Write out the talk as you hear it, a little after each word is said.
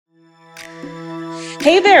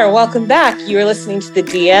Hey there, welcome back. You are listening to The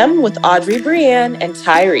DM with Audrey, Brienne, and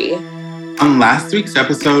Tyree. On last week's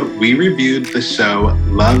episode, we reviewed the show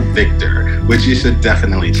Love, Victor, which you should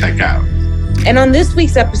definitely check out. And on this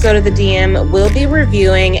week's episode of The DM, we'll be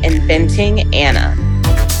reviewing Inventing Anna.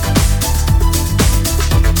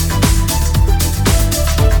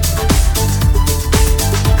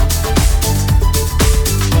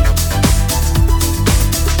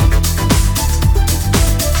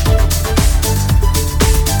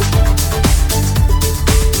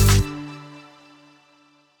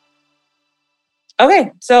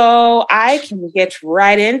 Okay, so I can get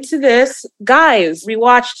right into this. Guys, we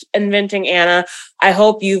watched Inventing Anna. I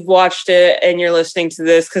hope you've watched it and you're listening to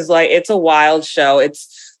this because, it's a wild show.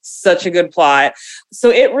 It's such a good plot.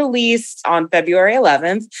 So it released on February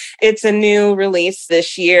 11th. It's a new release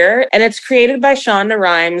this year, and it's created by Shonda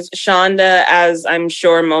Rhimes. Shonda, as I'm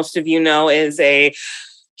sure most of you know, is a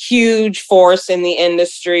huge force in the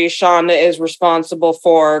industry. Shonda is responsible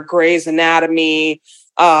for Grey's Anatomy.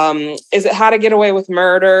 Is it How to Get Away with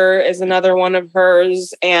Murder is another one of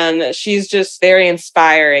hers, and she's just very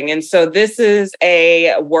inspiring. And so this is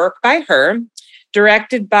a work by her,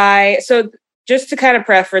 directed by, so just to kind of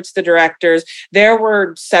preface the directors, there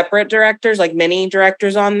were separate directors, like mini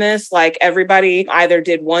directors on this. Like everybody either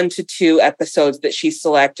did 1 to 2 episodes that she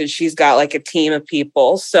selected. She's got like a team of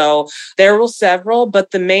people. So there were several,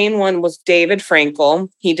 but the main one was David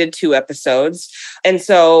Frankel. He did 2 episodes. And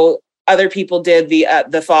so other people did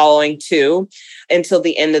the following 2 until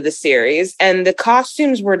the end of the series. And the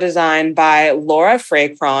costumes were designed by Laura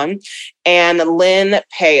Freycron and Lynn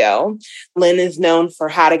Peo. Lynn is known for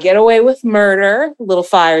How to Get Away with Murder, Little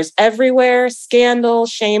Fires Everywhere, Scandal,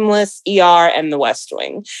 Shameless, ER, and The West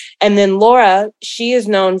Wing. And then Laura, she is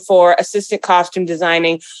known for assistant costume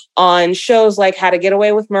designing on shows like How to Get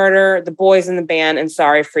Away with Murder, The Boys in the Band, and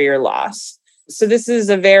Sorry for Your Loss. So this is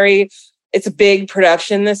it's a big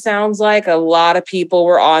production, this sounds like. A lot of people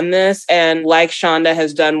were on this. And like Shonda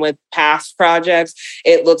has done with past projects,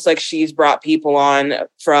 it looks like she's brought people on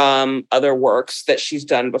from other works that she's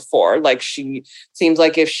done before. Like she seems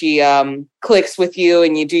like if she clicks with you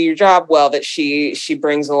and you do your job well, that she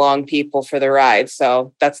brings along people for the ride.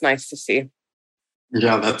 So that's nice to see.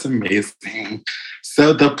 Yeah, that's amazing.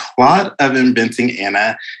 So the plot of Inventing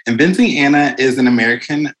Anna. Inventing Anna is an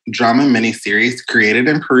American drama miniseries created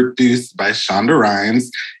and produced by Shonda Rhimes,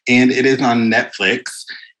 and it is on Netflix.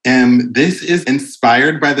 This is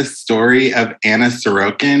inspired by the story of Anna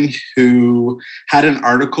Sorokin, who had an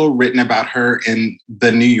article written about her in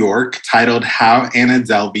The New York titled How Anna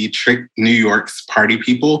Delvey Tricked New York's Party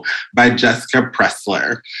People by Jessica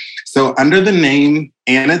Pressler. So under the name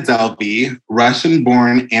Anna Delvey,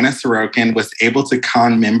 Russian-born Anna Sorokin was able to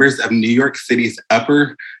con members of New York City's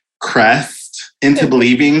upper crust into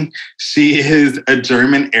believing she is a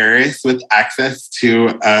German heiress with access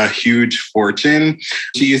to a huge fortune.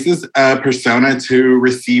 She uses a persona to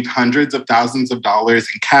receive hundreds of thousands of dollars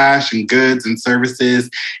in cash and goods and services.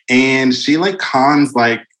 And she cons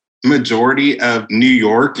majority of New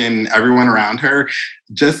York and everyone around her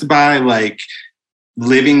just by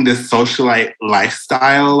living this socialite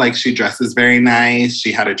lifestyle. Like she dresses very nice.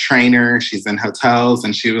 She had a trainer. She's in hotels.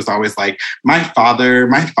 And she was always like, my father's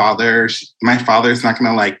not going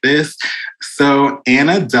to like this. So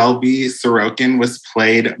Anna Delvey Sorokin was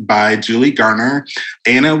played by Julie Garner.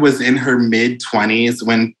 Anna was in her mid-20s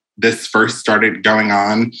when this first started going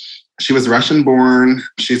on. She was Russian-born.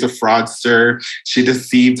 She's a fraudster. She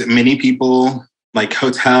deceived many people, like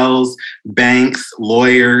hotels, banks,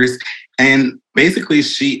 lawyers. And basically,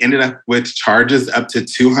 she ended up with charges up to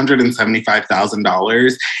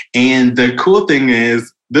 $275,000. And the cool thing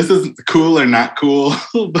is, this is cool or not cool,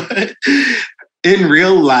 but in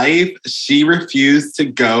real life, she refused to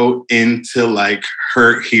go into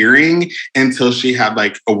her hearing until she had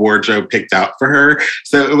a wardrobe picked out for her.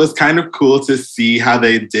 So it was kind of cool to see how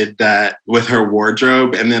they did that with her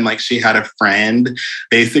wardrobe. And then she had a friend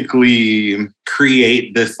basically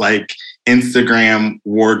create this Instagram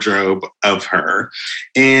wardrobe of her.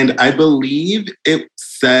 And I believe it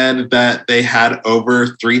said that they had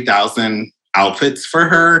over 3,000 outfits for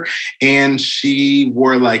her. And she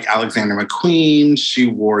wore Alexander McQueen, she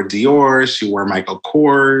wore Dior, she wore Michael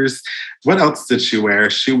Kors. What else did she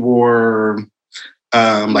wear? She wore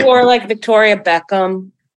Victoria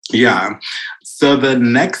Beckham. Yeah. So the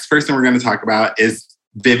next person we're going to talk about is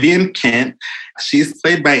Vivian Kent. She's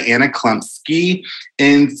played by Anna Klumsky.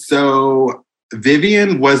 And so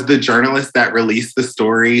Vivian was the journalist that released the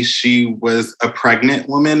story. She was a pregnant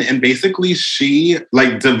woman, and basically she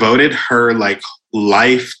devoted her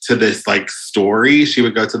life to this like story. She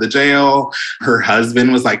would go to the jail. Her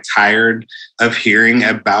husband was like tired of hearing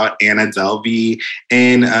about Anna Delvey.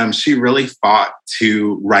 And she really fought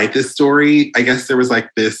to write this story. I guess there was like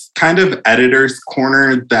this kind of editor's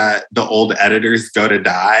corner that the old editors go to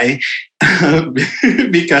die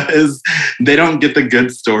because they don't get the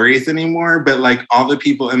good stories anymore. But like all the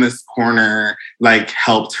people in this corner like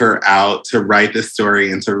helped her out to write this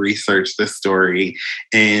story and to research this story.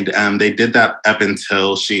 And they did that up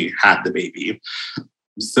until she had the baby.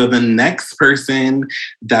 So the next person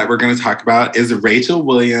that we're going to talk about is Rachel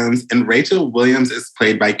Williams. And Rachel Williams is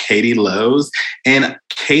played by Katie Lowes. And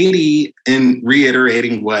Katie, in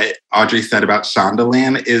reiterating what Audrey said about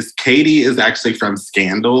Shondaland, is Katie is actually from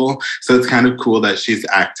Scandal. So it's kind of cool that she's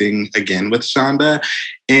acting again with Shonda.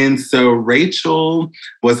 And so Rachel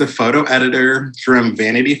was a photo editor from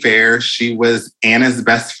Vanity Fair. She was Anna's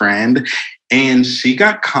best friend. And she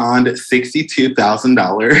got conned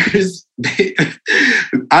 $62,000.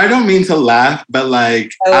 I don't mean to laugh, but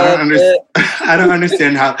like I don't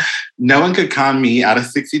understand how no one could con me out of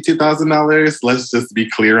 $62,000. Let's just be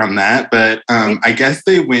clear on that. But I guess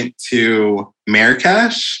they went to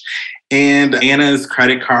Marrakesh. And Anna's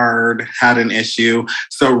credit card had an issue.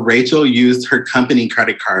 So Rachel used her company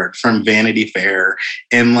credit card from Vanity Fair.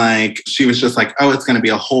 And like, she was just like, oh, it's going to be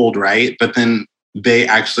a hold, right? But then they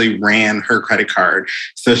actually ran her credit card.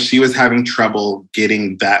 So she was having trouble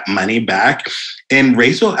getting that money back. And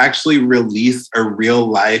Rachel actually released a real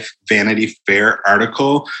life Vanity Fair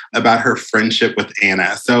article about her friendship with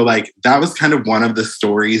Anna. So like that was kind of one of the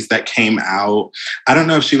stories that came out. I don't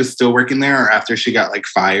know if she was still working there or after she got like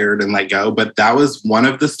fired and let go, but that was one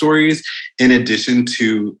of the stories in addition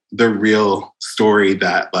to the real story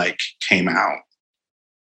that like came out.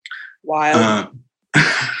 Wild.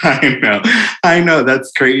 I know,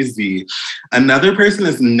 that's crazy. Another person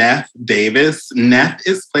is Neff Davis. Neff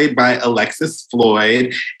is played by Alexis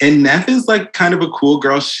Floyd. And Neff is like kind of a cool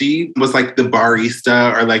girl. She was like the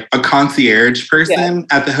barista or like a concierge person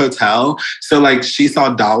at the hotel. So like she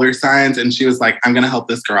saw dollar signs and she was like, I'm going to help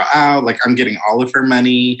this girl out. Like I'm getting all of her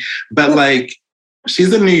money. But like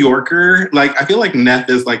she's a New Yorker. Like I feel like Neff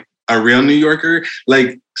is like a real New Yorker.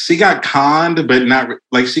 Like she got conned, but not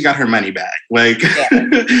like she got her money back. Like,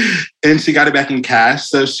 and she got it back in cash.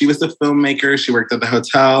 So she was a filmmaker. She worked at the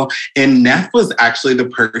hotel. And Neff was actually the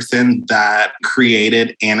person that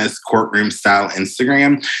created Anna's courtroom style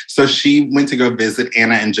Instagram. So she went to go visit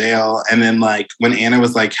Anna in jail. And then like when Anna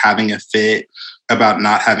was like having a fit about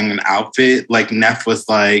not having an outfit, like Neff was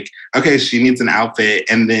like, okay, she needs an outfit.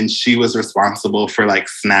 And then she was responsible for like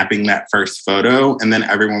snapping that first photo. And then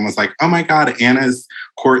everyone was like, oh my God, Anna's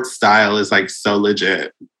court style is like so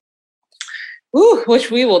legit. Ooh,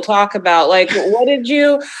 which we will talk about. Like, what did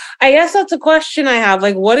you, I guess that's a question I have.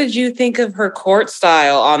 Like, what did you think of her court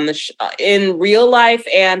style on the in real life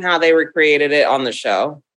and how they recreated it on the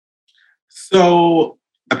show? So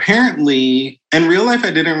apparently, in real life,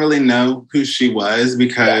 I didn't really know who she was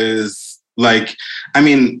because, like, I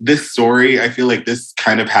mean, this story, I feel like this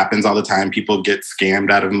kind of happens all the time. People get scammed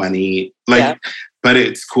out of money. Like, but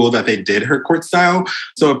it's cool that they did her court style.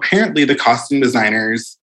 So apparently the costume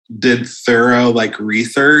designers did thorough, like,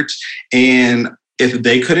 research. And if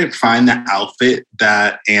they couldn't find the outfit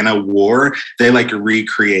that Anna wore, they like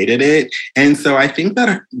recreated it. And so I think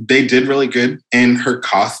that they did really good in her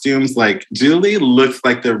costumes. Like Julie looks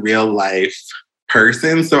like the real life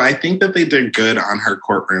person. So I think that they did good on her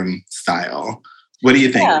courtroom style. What do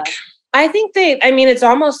you think? Yeah. I think it's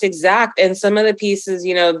almost exact. And some of the pieces,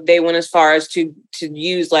 you know, they went as far as to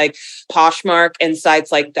use like Poshmark and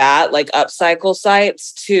sites like that, like upcycle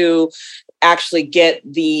sites to actually get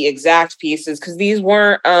the exact pieces, because these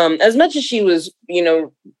weren't as much as she was, you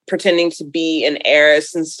know, pretending to be an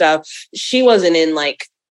heiress and stuff, she wasn't in like,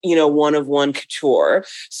 you know, one of one couture.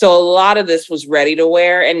 So a lot of this was ready to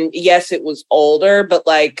wear. And yes, it was older, but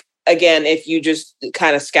like, again, if you just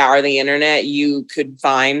kind of scour the internet, you could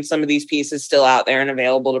find some of these pieces still out there and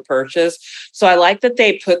available to purchase. So I like that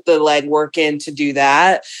they put the legwork in to do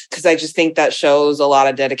that, because I just think that shows a lot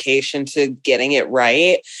of dedication to getting it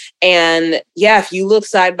right. And yeah, if you look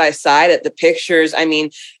side by side at the pictures, I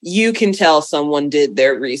mean, you can tell someone did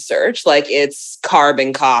their research. Like it's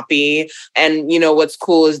carbon copy. And you know, what's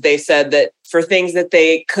cool is they said that for things that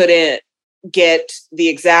they couldn't get the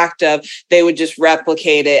exact of, they would just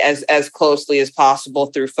replicate it as closely as possible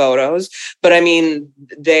through photos. But I mean,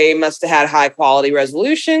 they must have had high quality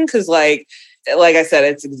resolution, because like I said,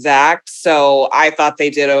 it's exact. So I thought they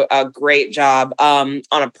did a great job. On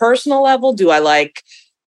a personal level, do I like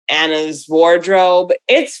Anna's wardrobe?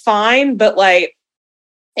 It's fine, but like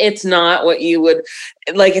It's not what you would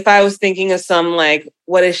like if I was thinking of some like,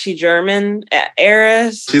 what is she, German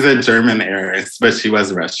heiress? She's a German heiress, but she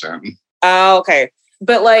was Russian. Oh, okay.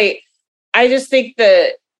 But like, I just think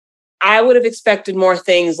that I would have expected more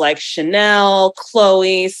things like Chanel,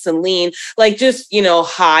 Chloe, Celine, like just,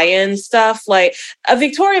 high-end stuff. Like a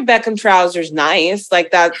Victoria Beckham trouser's nice.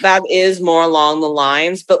 Like that is more along the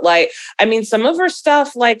lines. But like, I mean, some of her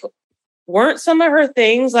stuff, like, weren't some of her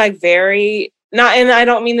things like very not, and I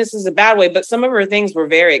don't mean this is a bad way, but some of her things were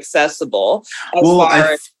very accessible.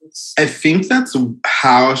 I think that's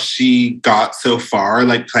how she got so far,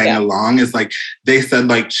 like playing along, is like they said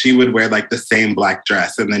like she would wear like the same black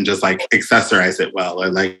dress and then just like accessorize it well, or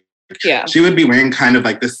like she would be wearing kind of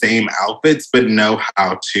like the same outfits, but know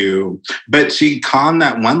how to. But she conned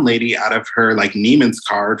that one lady out of her like Neiman's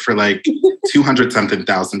card for like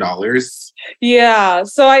 $200,000. Yeah.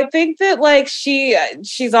 So I think that like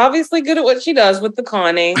she's obviously good at what she does with the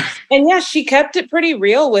conning. And yeah, she kept it pretty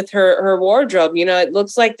real with her wardrobe. It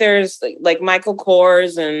looks like there's like Michael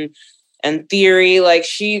Kors and Theory. Like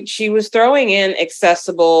she was throwing in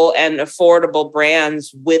accessible and affordable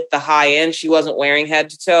brands with the high end. She wasn't wearing head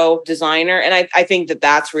to toe designer. And I think that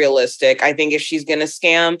that's realistic. I think if she's going to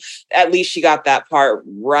scam, at least she got that part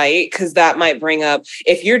right. Cause that might bring up,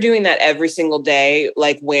 if you're doing that every single day,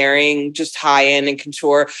 like wearing just high end and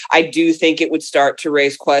couture, I do think it would start to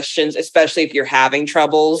raise questions, especially if you're having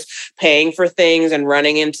troubles paying for things and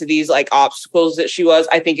running into these like obstacles that she was.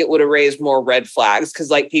 I think it would have raised more red flags.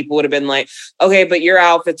 Cause like people would have been like, okay, but your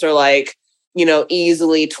outfits are like,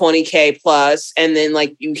 easily 20K plus, and then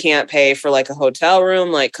like you can't pay for like a hotel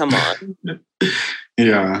room. Like, come on.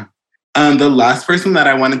 Yeah. The last person that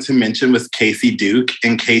I wanted to mention was Casey Duke,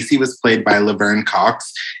 and Casey was played by Laverne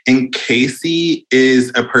Cox. And Casey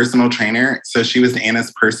is a personal trainer. So she was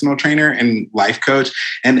Anna's personal trainer and life coach.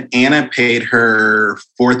 And Anna paid her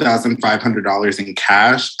 $4,500 in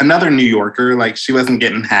cash. Another New Yorker, like she wasn't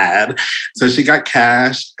getting had. So she got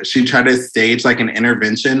cash. She tried to stage like an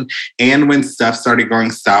intervention. And when stuff started going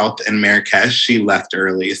south in Marrakesh, she left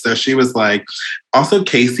early. So she was like, also,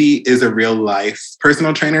 Casey is a real life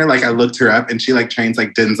personal trainer. Like I looked her up and she like trains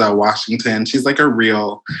like Denzel Washington. She's like a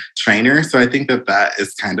real trainer. So I think that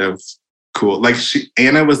is kind of cool. Like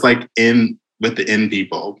Anna was like in with the in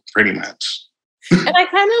people pretty much. And I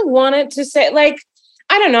kind of wanted to say like,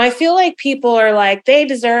 I don't know. I feel like people are like, they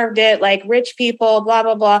deserved it. Like rich people, blah,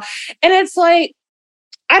 blah, blah. And it's like,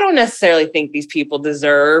 I don't necessarily think these people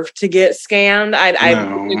deserve to get scammed. I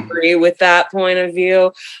agree with that point of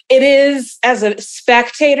view. It is, as a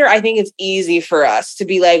spectator, I think it's easy for us to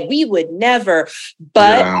be like, we would never.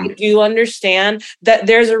 But I do understand that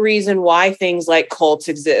there's a reason why things like cults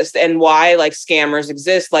exist and why like scammers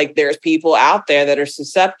exist. Like there's people out there that are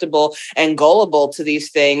susceptible and gullible to these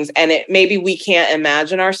things. And maybe we can't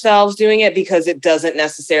imagine ourselves doing it because it doesn't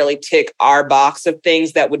necessarily tick our box of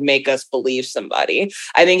things that would make us believe somebody.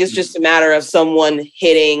 I think it's just a matter of someone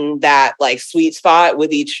hitting that like sweet spot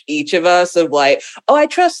with each of us of like, oh, I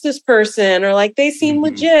trust this person, or like they seem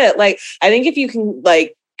legit. Like I think if you can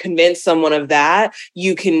like convince someone of that,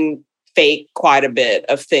 you can fake quite a bit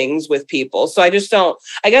of things with people. So I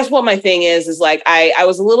guess what my thing is like, I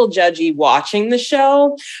was a little judgy watching the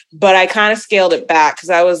show, but I kind of scaled it back because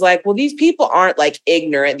I was like, well, these people aren't like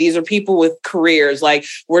ignorant. These are people with careers. Like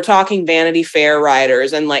we're talking Vanity Fair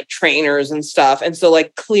writers and like trainers and stuff. And so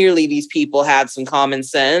like, clearly these people had some common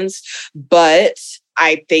sense, but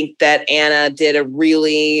I think that Anna did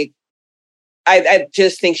I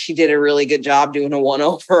just think she did a really good job doing a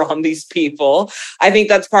one-over on these people. I think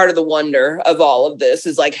that's part of the wonder of all of this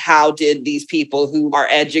is like, how did these people who are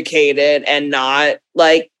educated and not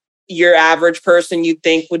like your average person you'd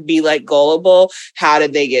think would be like gullible, how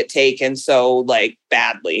did they get taken so like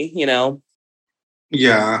badly,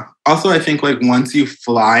 Yeah. Also, I think like once you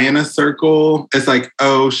fly in a circle, it's like,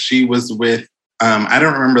 oh, she was with I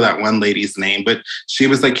don't remember that one lady's name, but she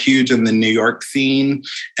was like huge in the New York scene.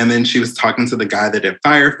 And then she was talking to the guy that did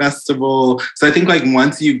Fire Festival. So I think like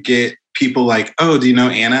once you get people like, oh, do you know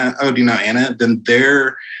Anna? Oh, do you know Anna? Then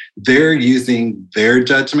they're using their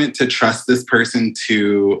judgment to trust this person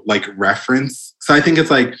to like reference. So I think it's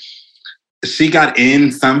like she got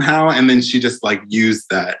in somehow and then she just like used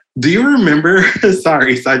that. Do you remember?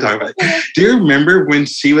 Sorry, side talk about it. Do you remember when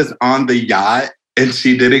she was on the yacht and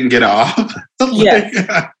she didn't get off?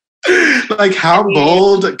 Yes. Like how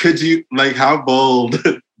bold could you, like how bold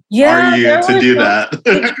are you to do that?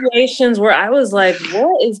 Situations where I was like,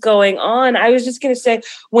 what is going on? I was just going to say,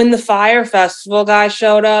 when the Fire Festival guy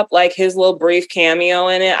showed up, like his little brief cameo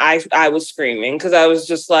in it, I was screaming because I was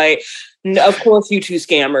just like, of course you two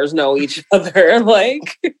scammers know each other.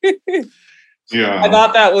 Like... Yeah. I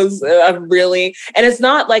thought that was a really, and it's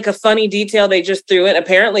not like a funny detail they just threw in.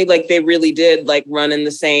 Apparently, like they really did like run in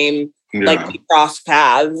the same, like cross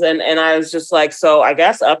paths. And I was just like, so I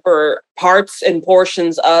guess upper parts and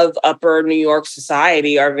portions of upper New York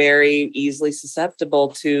society are very easily susceptible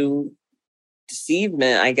to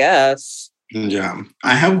deceivement, I guess. Yeah.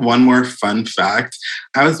 I have one more fun fact.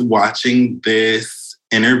 I was watching this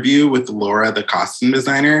interview with Laura, the costume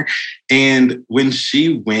designer, and when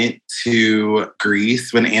she went to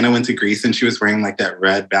Greece, when Anna went to Greece and she was wearing like that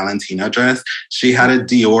red Valentino dress, she had a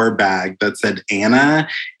Dior bag that said Anna,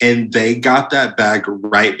 and they got that bag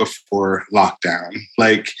right before lockdown.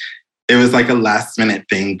 Like, it was like a last minute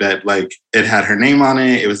thing that like it had her name on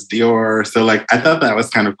it. It was Dior. So like, I thought that was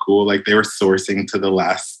kind of cool. Like they were sourcing to the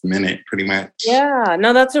last minute pretty much. Yeah,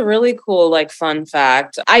 no, that's a really cool, like fun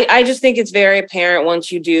fact. I just think it's very apparent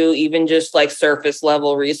once you do even just like surface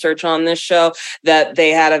level research on this show that they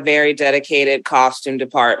had a very dedicated costume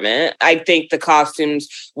department. I think the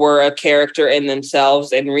costumes were a character in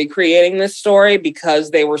themselves in recreating this story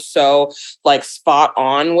because they were so like spot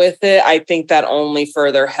on with it. I think that only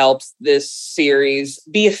further helps this series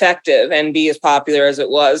be effective and be as popular as it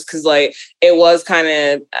was, because like it was kind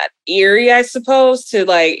of eerie, I suppose, to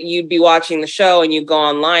like you'd be watching the show and you go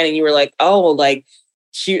online and you were like, oh, like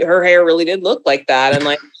her hair really did look like that, and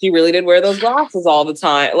like she really did wear those glasses all the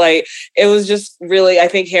time. Like it was just really, I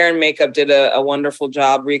think hair and makeup did a wonderful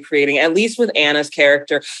job recreating, at least with Anna's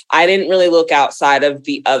character. I didn't really look outside of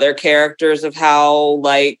the other characters of how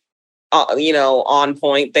like on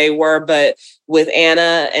point they were, but with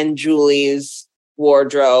Anna and Julie's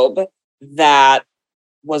wardrobe, that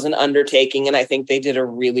was an undertaking, and I think they did a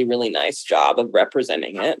really, really nice job of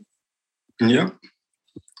representing it. Yeah.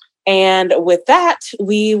 And with that,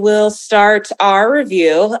 we will start our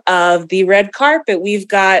review of the red carpet. We've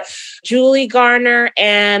got Julie Garner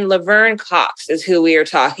and Laverne Cox is who we are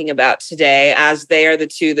talking about today, as they are the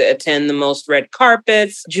two that attend the most red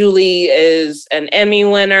carpets. Julie is an Emmy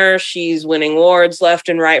winner. She's winning awards left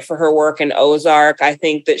and right for her work in Ozark. I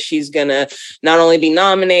think that she's going to not only be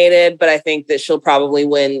nominated, but I think that she'll probably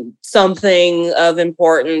win something of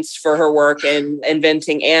importance for her work in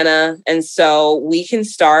Inventing Anna. And so we can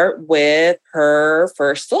start with her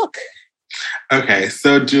first look. Okay,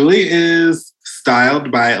 so Julie is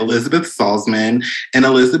styled by Elizabeth Salzman, and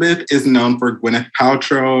Elizabeth is known for Gwyneth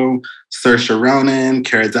Paltrow, Saoirse Ronan,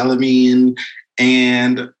 Cara Delevingne,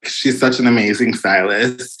 and she's such an amazing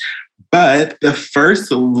stylist. But the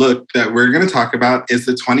first look that we're going to talk about is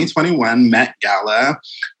the 2021 Met Gala.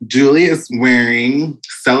 Julie is wearing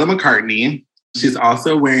Stella McCartney. She's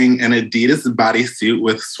also wearing an Adidas bodysuit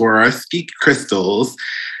with Swarovski crystals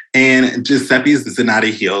and Giuseppe's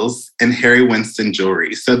Zanatti heels and Harry Winston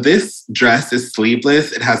jewelry. So this dress is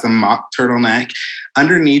sleeveless. It has a mock turtleneck.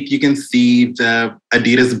 Underneath, you can see the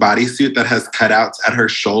Adidas bodysuit that has cutouts at her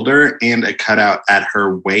shoulder and a cutout at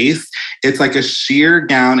her waist. It's like a sheer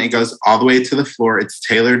gown. It goes all the way to the floor. It's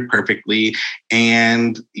tailored perfectly.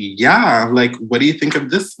 And yeah, like, what do you think of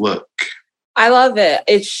this look? I love it.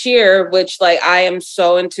 It's sheer, which like I am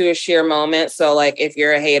so into a sheer moment. So like if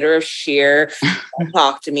you're a hater of sheer,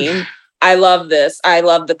 talk to me. I love this. I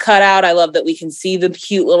love the cutout. I love that we can see the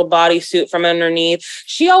cute little bodysuit from underneath.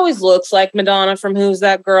 She always looks like Madonna from Who's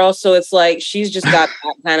That Girl? So it's like she's just got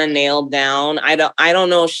that kind of nailed down. I don't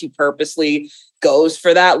know if she purposely goes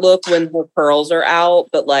for that look when her pearls are out,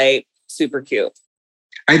 but like super cute.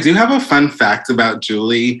 I do have a fun fact about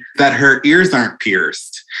Julie, that her ears aren't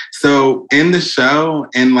pierced. So in the show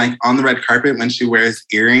and like on the red carpet, when she wears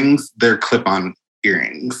earrings, they're clip-on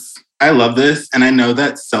earrings. I love this. And I know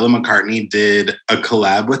that Stella McCartney did a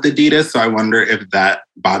collab with Adidas. So I wonder if that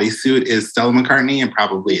bodysuit is Stella McCartney. It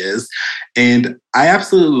probably is. And I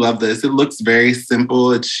absolutely love this. It looks very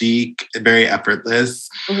simple. It's chic, very effortless.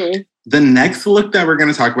 Mm-hmm. The next look that we're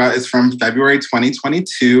going to talk about is from February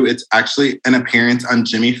 2022. It's actually an appearance on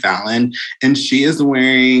Jimmy Fallon, and she is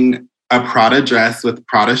wearing a Prada dress with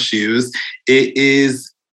Prada shoes. It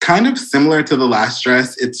is kind of similar to the last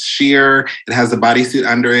dress. It's sheer. It has a bodysuit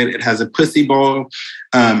under it. It has a pussy bow.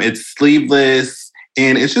 It's sleeveless,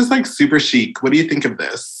 and it's just like super chic. What do you think of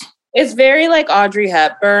this? It's very like Audrey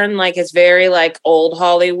Hepburn, like it's very like old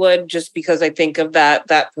Hollywood, just because I think of that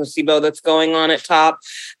pussy bow that's going on at top.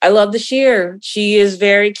 I love the sheer. She is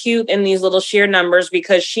very cute in these little sheer numbers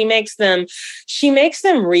because she makes them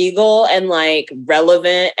regal and like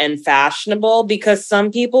relevant and fashionable, because some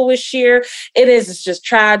people with sheer, it's just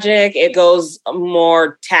tragic. It goes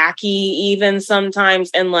more tacky even sometimes.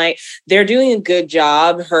 And like they're doing a good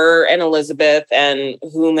job, her and Elizabeth and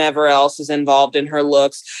whomever else is involved in her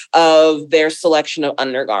looks, of their selection of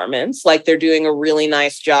undergarments. Like they're doing a really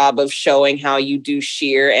nice job of showing how you do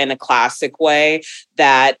sheer in a classic way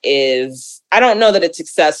that is, I don't know that it's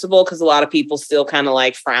accessible because a lot of people still kind of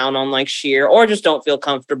like frown on like sheer or just don't feel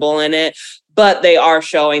comfortable in it. But they are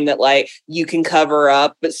showing that like you can cover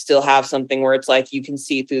up, but still have something where it's like you can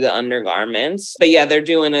see through the undergarments. But yeah, they're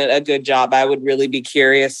doing a good job. I would really be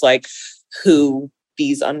curious like who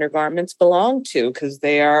these undergarments belong to because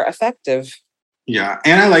they are effective. Yeah.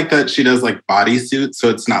 And I like that she does like bodysuits. So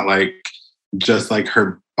it's not like just like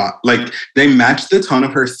her, like they match the tone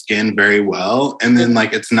of her skin very well. And then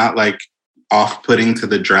like it's not like off-putting to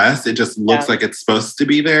the dress. It just looks like it's supposed to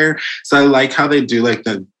be there. So I like how they do like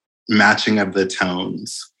the matching of the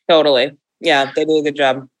tones. Totally. Yeah, they do a good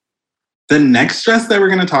job. The next dress that we're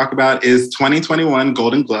going to talk about is 2021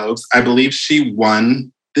 Golden Globes. I believe she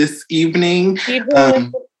won this evening.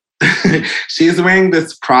 She's wearing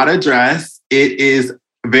this Prada dress. It is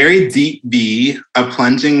very deep V, a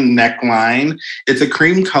plunging neckline. It's a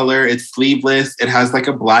cream color. It's sleeveless. It has like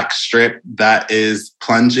a black strip that is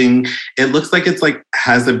plunging. It looks like it's like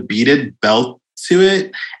has a beaded belt to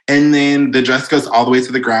it. And then the dress goes all the way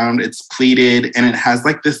to the ground. It's pleated and it has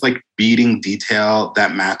like this like beading detail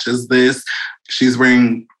that matches this. She's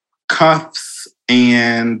wearing cuffs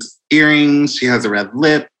and earrings. She has a red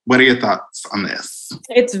lip. What are your thoughts on this?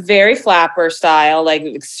 It's very flapper style, like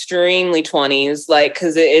extremely 20s, like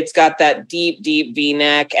because it's got that deep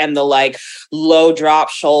V-neck and the like low drop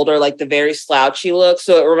shoulder, like the very slouchy look.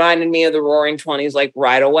 So it reminded me of the Roaring 20s, like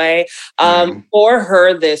right away. For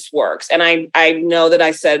her, this works. And I know that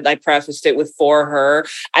I said I prefaced it with for her.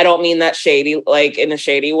 I don't mean that shady, like in a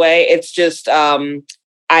shady way. It's just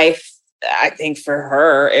I think for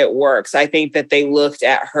her, it works. I think that they looked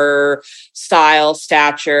at her style,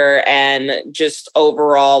 stature, and just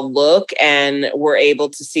overall look and were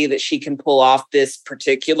able to see that she can pull off this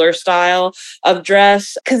particular style of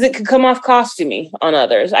dress because it could come off costumey on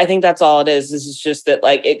others. I think that's all it is. This is just that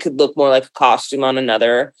like it could look more like a costume on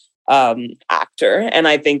another actor. And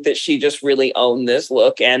I think that she just really owned this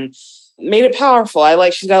look and made it powerful. I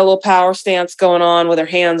like she's got a little power stance going on with her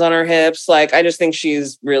hands on her hips. Like I just think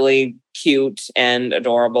she's really cute and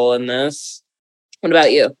adorable in this. What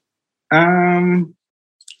about you? I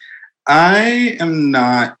am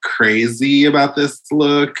not crazy about this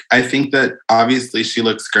look. I think that obviously she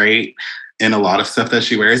looks great in a lot of stuff that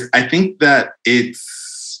she wears. I think that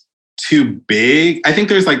it's too big. I think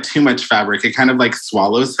there's like too much fabric. It kind of like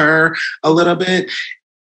swallows her a little bit.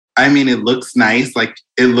 I mean, it looks nice. Like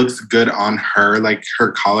it looks good on her. Like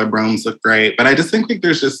her collarbones look great. But I just think like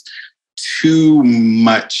there's just too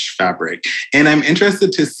much fabric. And I'm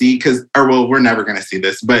interested to see we're never going to see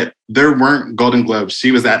this, but there weren't Golden Globes.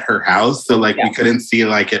 She was at her house. So like we couldn't see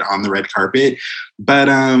like it on the red carpet. But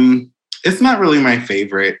it's not really my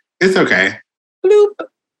favorite. It's okay. Bloop.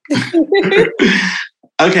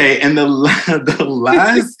 Okay, and the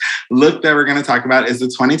last look that we're going to talk about is the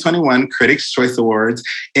 2021 Critics' Choice Awards.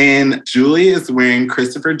 And Julie is wearing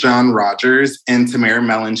Christopher John Rogers and Tamara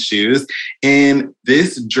Mellon shoes. And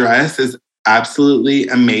this dress is absolutely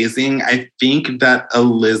amazing. I think that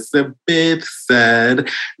Elizabeth said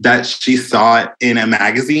that she saw it in a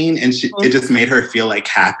magazine and it just made her feel like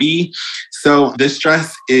happy. So this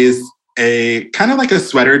dress is a kind of like a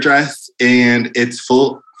sweater dress and it's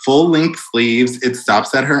full length sleeves. It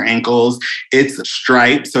stops at her ankles. It's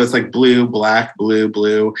striped. So it's like blue, black, blue,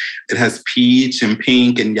 blue. It has peach and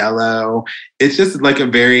pink and yellow. It's just like a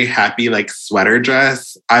very happy, like sweater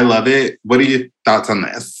dress. I love it. What are your thoughts on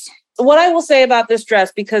this? What I will say about this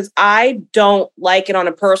dress, because I don't like it on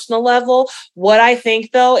a personal level, what I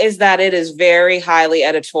think, though, is that it is very highly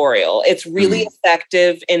editorial. It's really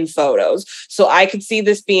effective in photos. So I could see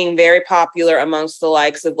this being very popular amongst the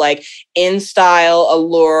likes of like InStyle,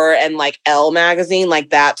 Allure, and like Elle magazine, like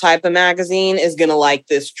that type of magazine is going to like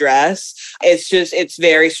this dress. It's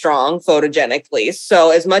very strong photogenically. So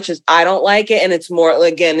as much as I don't like it, and it's more,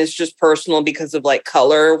 again, it's just personal because of like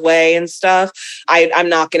colorway and stuff, I'm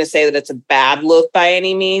not going to say that it's a bad look by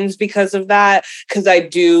any means because of that, because I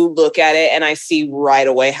do look at it and I see right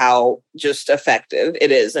away how just effective it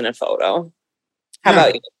is in a photo. How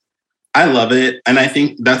about you? I love it. And I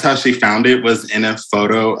think that's how she found it, was in a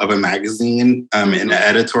photo of a magazine, in an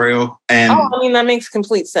editorial. And I mean, that makes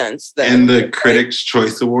complete sense. And the Critics'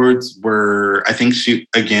 Choice Awards were, I think she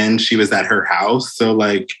was at her house. So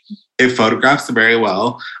like it photographs very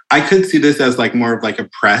well. I could see this as like more of like a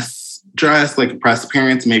press dress, like a press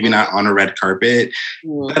appearance, maybe not on a red carpet.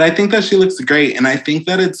 But I think that she looks great. And I think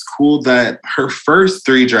that it's cool that her first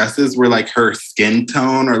three dresses were like her skin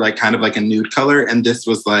tone or like kind of like a nude color. And this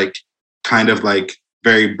was like kind of like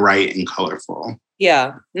very bright and colorful.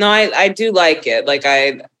 Yeah. No, I do like it. Like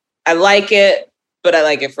I like it, but I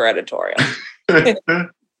like it for editorial.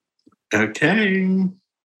 Okay.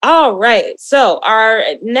 All right. So our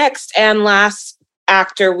next and last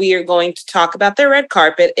actor we are going to talk about the red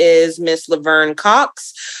carpet is Miss Laverne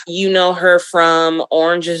Cox. You know her from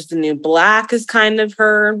Orange is the New Black is kind of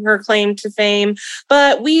her claim to fame.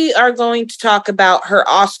 But we are going to talk about her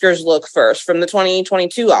Oscars look first, from the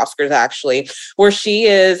 2022 Oscars, actually, where she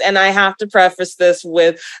is, and I have to preface this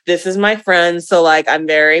with, this is my friend, so like I'm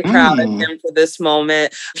very proud of him for this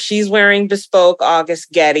moment. She's wearing bespoke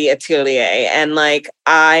August Getty Atelier, and like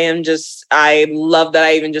I love that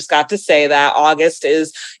I even just got to say that. August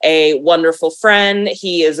is a wonderful friend.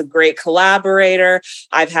 He is a great collaborator.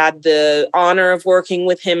 I've had the honor of working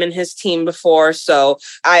with him and his team before. So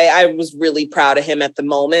I was really proud of him at the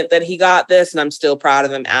moment that he got this, and I'm still proud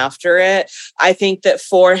of him after it. I think that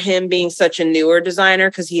for him being such a newer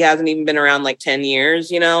designer, because he hasn't even been around like 10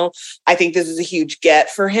 years, I think this is a huge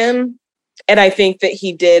get for him. And I think that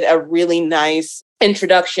he did a really nice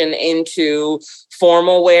introduction into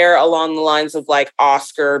formal wear along the lines of like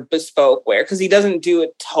Oscar bespoke wear, because he doesn't do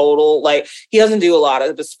he doesn't do a lot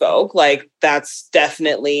of bespoke. Like that's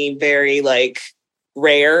definitely very like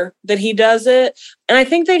rare that he does it. And I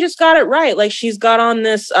think they just got it right. Like she's got on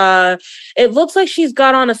this, it looks like she's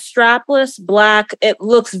got on a strapless black, it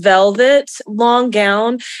looks velvet long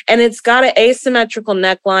gown, and it's got an asymmetrical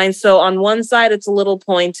neckline. So on one side, it's a little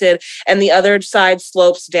pointed and the other side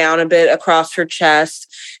slopes down a bit across her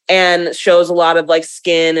chest and shows a lot of like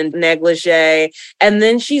skin and negligee. And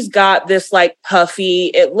then she's got this like puffy,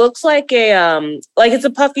 it looks like it's a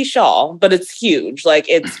puffy shawl, but it's huge. Like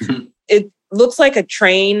it looks like a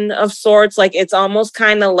train of sorts. Like it's almost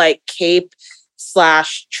kind of like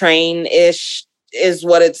cape/train-ish is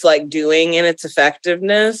what it's like doing in its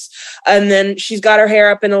effectiveness. And then she's got her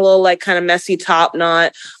hair up in a little like kind of messy top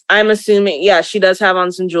knot. I'm assuming, yeah, she does have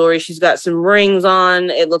on some jewelry. She's got some rings on.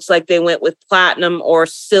 It looks like they went with platinum or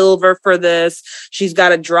silver for this. She's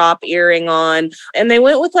got a drop earring on. And they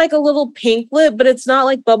went with like a little pink lip, but it's not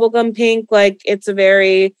like bubblegum pink. Like it's a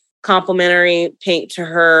very complementary pink to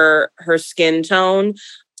her skin tone.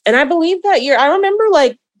 And I believe that year, I remember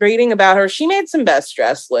like reading about her, she made some best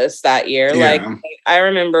dress lists that year. Yeah. Like I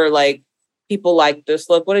remember like people liked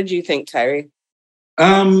this look. What did you think, Tyree?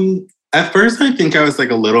 At first I think I was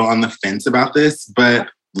like a little on the fence about this, but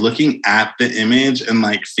looking at the image and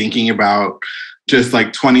like thinking about just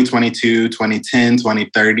like 2022, 2010,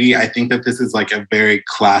 2030, I think that this is like a very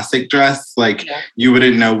classic dress. Like you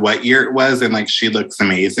wouldn't know what year it was, and like she looks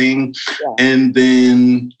amazing. Yeah. And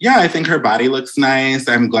then, I think her body looks nice.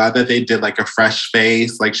 I'm glad that they did like a fresh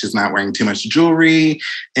face. Like she's not wearing too much jewelry.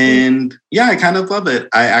 And I kind of love it.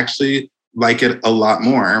 I actually like it a lot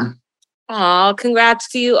more. Oh, congrats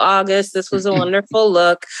to you, August. This was a wonderful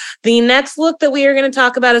look. The next look that we are going to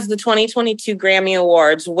talk about is the 2022 Grammy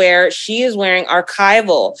Awards, where she is wearing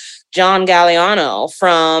archival John Galliano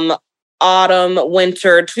from autumn,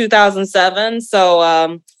 winter 2007.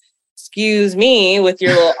 So, excuse me with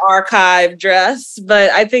your little archive dress,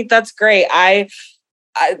 but I think that's great.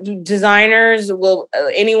 Designers will,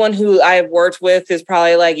 anyone who I've worked with is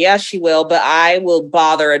probably like, yes, she will, but I will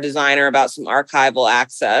bother a designer about some archival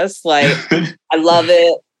access. Like, I love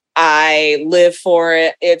it. I live for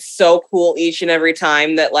it. It's so cool each and every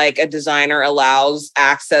time that like a designer allows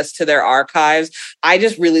access to their archives. I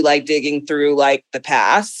just really like digging through like the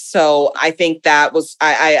past. So I think that was,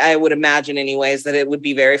 I would imagine anyways, that it would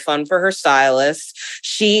be very fun for her stylist.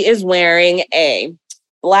 She is wearing a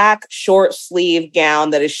black short sleeve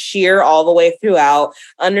gown that is sheer all the way throughout.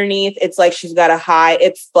 Underneath, it's like she's got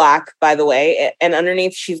it's black, by the way. And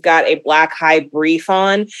underneath, she's got a black high brief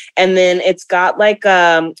on. And then it's got like,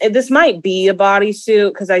 this might be a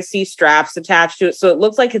bodysuit because I see straps attached to it. So it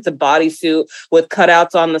looks like it's a bodysuit with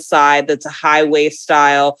cutouts on the side. That's a high waist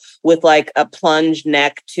style with like a plunge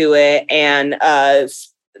neck to it and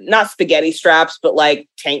not spaghetti straps, but like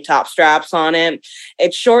tank top straps on it.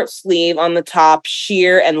 It's short sleeve on the top,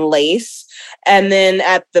 sheer and lace. And then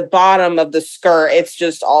at the bottom of the skirt, it's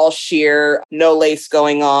just all sheer, no lace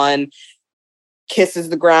going on. Kisses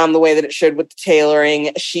the ground the way that it should with the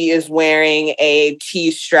tailoring. She is wearing a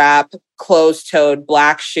T-strap, closed-toed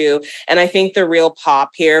black shoe. And I think the real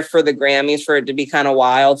pop here for the Grammys, for it to be kind of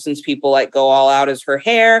wild since people like go all out, is her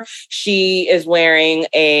hair. She is wearing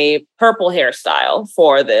a purple hairstyle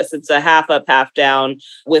for this. It's a half up, half down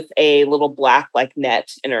with a little black like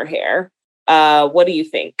net in her hair. What do you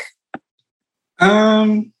think?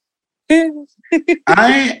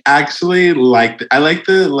 I actually like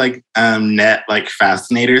the net like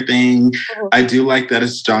fascinator thing. I do like that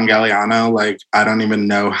it's John Galliano. Like I don't even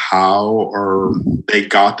know how or they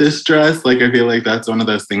got this dress. Like I feel like that's one of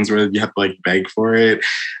those things where you have to like beg for it.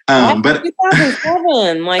 But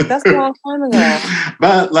 2007, like that's a long time ago.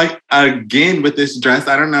 But like again with this dress,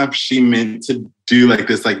 I don't know if she meant to do like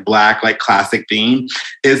this like black like classic theme.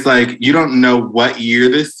 It's like you don't know what year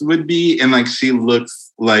this would be, and like she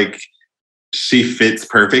looks like she fits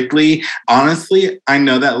perfectly. Honestly, I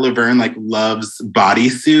know that Laverne like loves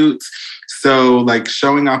bodysuits. So like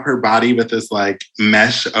showing off her body with this like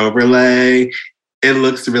mesh overlay, it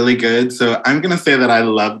looks really good. So I'm going to say that I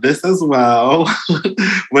love this as well.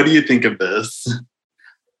 What do you think of this?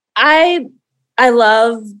 I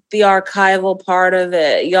love the archival part of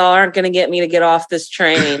it. Y'all aren't going to get me to get off this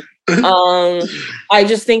train. I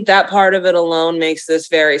just think that part of it alone makes this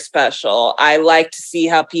very special. I like to see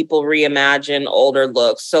how people reimagine older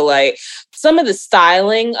looks. So like some of the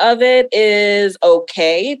styling of it is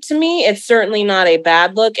okay to me. It's certainly not a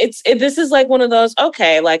bad look. This is like one of those,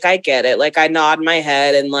 okay, like I get it. Like I nod my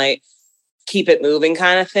head and like keep it moving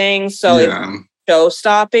kind of thing. So yeah. It's show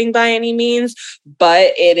stopping by any means,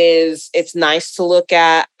 but it's nice to look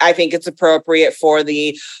at. I think it's appropriate for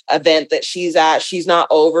the event that she's at. She's not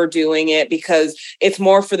overdoing it because it's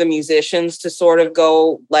more for the musicians to sort of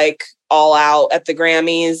go like all out at the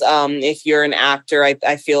Grammys. If you're an actor,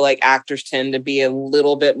 I feel like actors tend to be a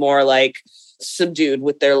little bit more like subdued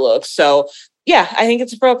with their looks. So yeah, I think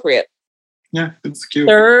it's appropriate. Yeah, it's cute.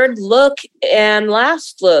 Third look and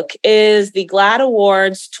last look is the GLAAD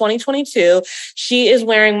Awards 2022. She is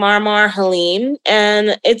wearing Marmar Halim,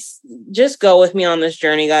 and it's just go with me on this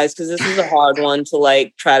journey, guys, because this is a hard one to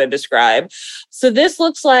like try to describe. So this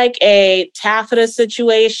looks like a taffeta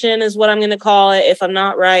situation is what I'm going to call it. If I'm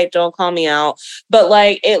not right, don't call me out. But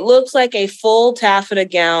like it looks like a full taffeta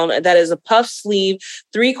gown that is a puff sleeve,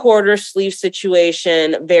 3/4 sleeve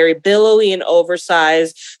situation, very billowy and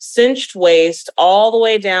oversized, cinched waist, all the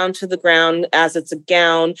way down to the ground as it's a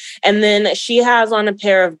gown. And then she has on a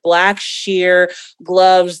pair of black sheer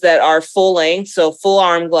gloves that are full length, so full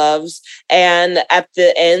arm gloves. And at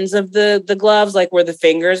the ends of the gloves, like where the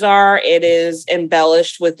fingers are, it is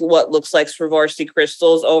embellished with what looks like Swarovski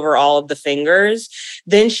crystals over all of the fingers.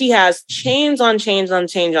 Then she has chains on chains on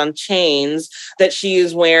chains on chains that she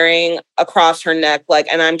is wearing across her neck.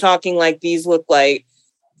 And I'm talking like these look like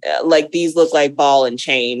ball and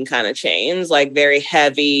chain kind of chains, like very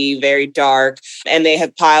heavy, very dark. And they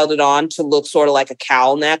have piled it on to look sort of like a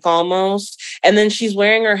cowl neck almost. And then she's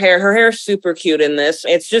wearing her hair. Her hair is super cute in this.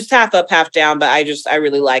 It's just half up, half down, but I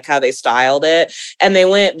really like how they styled it. And they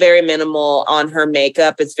went very minimal on her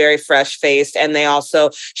makeup. It's very fresh faced. And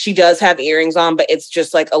she does have earrings on, but it's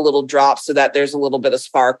just like a little drop so that there's a little bit of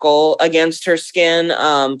sparkle against her skin.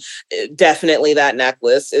 Definitely that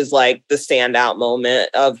necklace is like the standout moment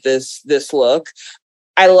of this look.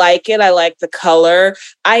 I like it. I like the color.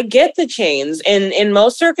 I get the chains. And in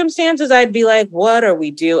most circumstances, I'd be like, what are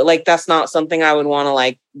we doing? Like, that's not something I would want to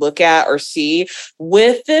like look at or see.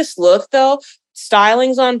 With this look, though,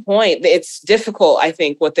 styling's on point. It's difficult, I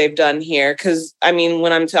think, what they've done here. Because, I mean,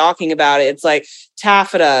 when I'm talking about it, it's like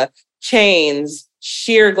taffeta, chains,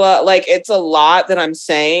 sheer glove, like it's a lot that I'm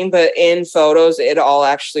saying, but in photos, it all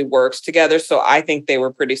actually works together. So I think they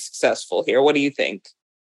were pretty successful here. What do you think?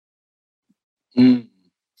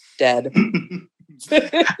 Dead.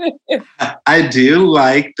 I do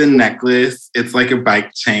like the necklace. It's like a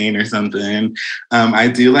bike chain or something. I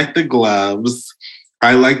do like the gloves.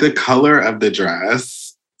 I like the color of the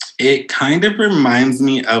dress. It kind of reminds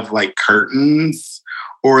me of like curtains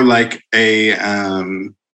or like a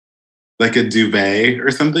duvet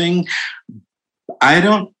or something.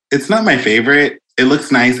 It's not my favorite. It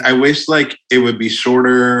looks nice. I wish like it would be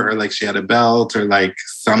shorter or like she had a belt or like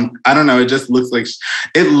I don't know. It just looks like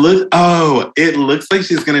it looks like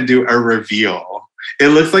she's going to do a reveal. It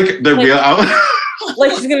looks like the real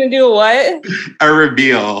like she's going to do a what? A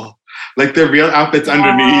reveal. Like the real outfit's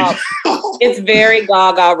underneath. It's very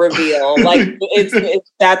Gaga reveal. Like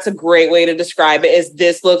that's a great way to describe it. Is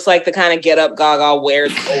this looks like the kind of get up Gaga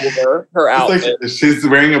wears over her outfit. Like she's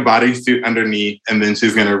wearing a bodysuit underneath and then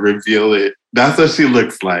she's gonna reveal it. That's what she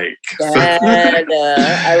looks like.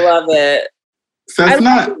 I love it. So it's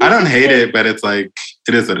I don't hate it, but it's like,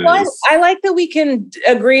 it is what it is. I like that we can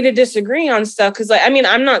agree to disagree on stuff. Cause like, I mean,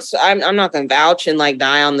 I'm not going to vouch and like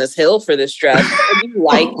die on this hill for this dress. I do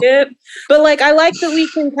like it, but like, I like that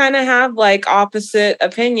we can kind of have like opposite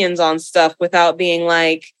opinions on stuff without being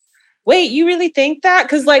like, wait, you really think that?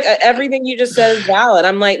 Cause like everything you just said is valid.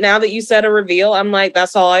 I'm like, now that you said a reveal, I'm like,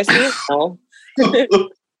 that's all I see now.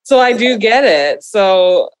 So I do get it.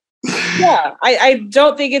 So yeah, I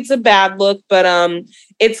don't think it's a bad look, but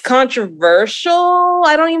it's controversial.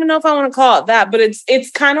 I don't even know if I want to call it that, but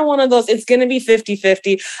it's kind of one of those, it's going to be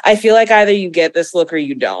 50-50. I feel like either you get this look or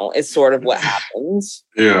you don't. It's sort of what happens.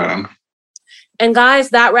 Yeah. And guys,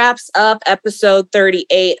 that wraps up episode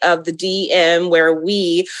 38 of the DM, where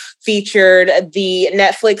we featured the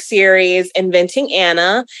Netflix series Inventing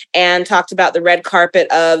Anna and talked about the red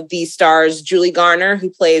carpet of the stars Julie Garner, who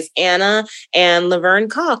plays Anna, and Laverne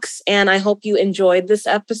Cox. And I hope you enjoyed this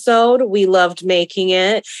episode. We loved making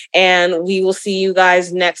it. And we will see you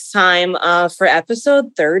guys next time for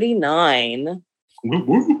episode 39.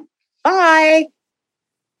 Woo-woo. Bye.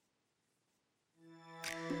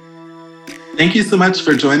 Thank you so much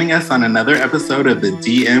for joining us on another episode of The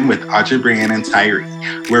DM with Audrey, Brianne, and Tyree,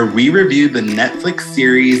 where we review the Netflix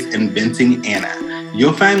series Inventing Anna.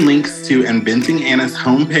 You'll find links to Inventing Anna's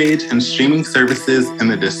homepage and streaming services in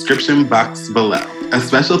the description box below. A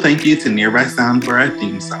special thank you to Nearby Sound for our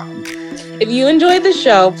theme song. If you enjoyed the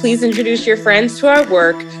show, please introduce your friends to our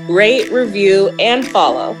work, rate, review, and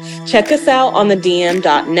follow. Check us out on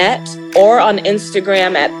thedm.net or on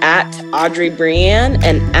Instagram at Audrey Brianne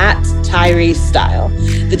and at Tyree Style.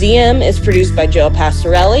 The DM is produced by Joe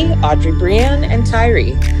Passarelli, Audrey Brianne, and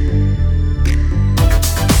Tyree.